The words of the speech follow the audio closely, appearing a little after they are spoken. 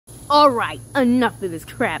Alright, enough of this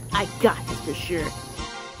crap. I got this for sure.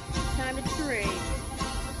 Time to trade.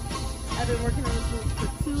 I've been working on this move for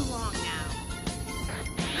too long now.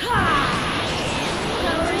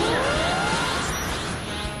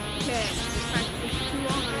 Okay, practicing for too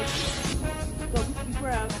long on this. Go, deep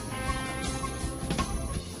breath.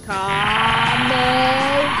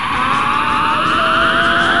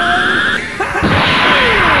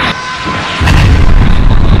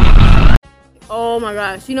 Oh my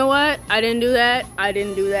gosh, you know what? I didn't do that.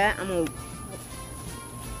 I'm gonna...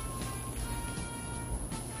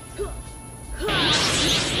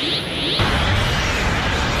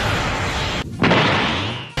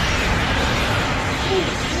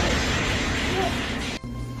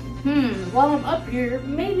 While I'm up here,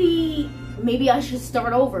 maybe I should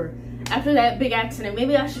start over. After that big accident,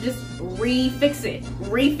 maybe I should just refix it.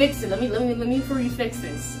 Let me refix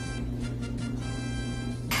this.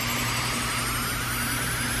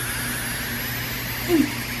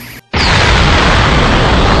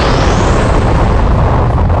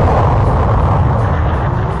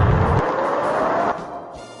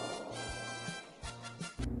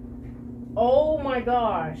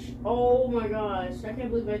 Oh my gosh, I can't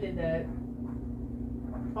believe I did that.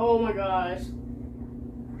 Oh my gosh.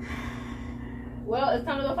 Well, it's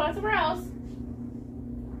time to go find somewhere else.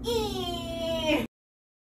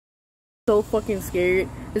 So fucking scared.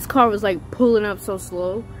 This car was like pulling up so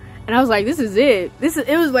slow. And I was like, this is it.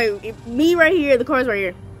 It was like me right here, the car's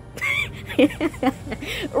right here.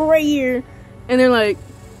 Right here. And they're like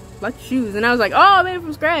shoes. And I was like, oh, I made it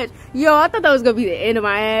from scratch. Yo, I thought that was gonna be the end of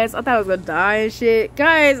my ass. I thought I was gonna die and shit.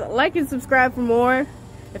 Guys, like and subscribe for more.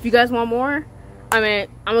 If you guys want more. I mean,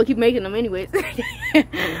 I'm gonna keep making them anyways.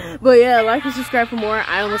 But yeah, like and subscribe for more.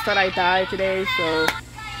 I almost thought I died today, so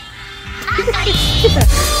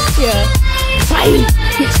yeah.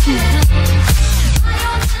 Bye.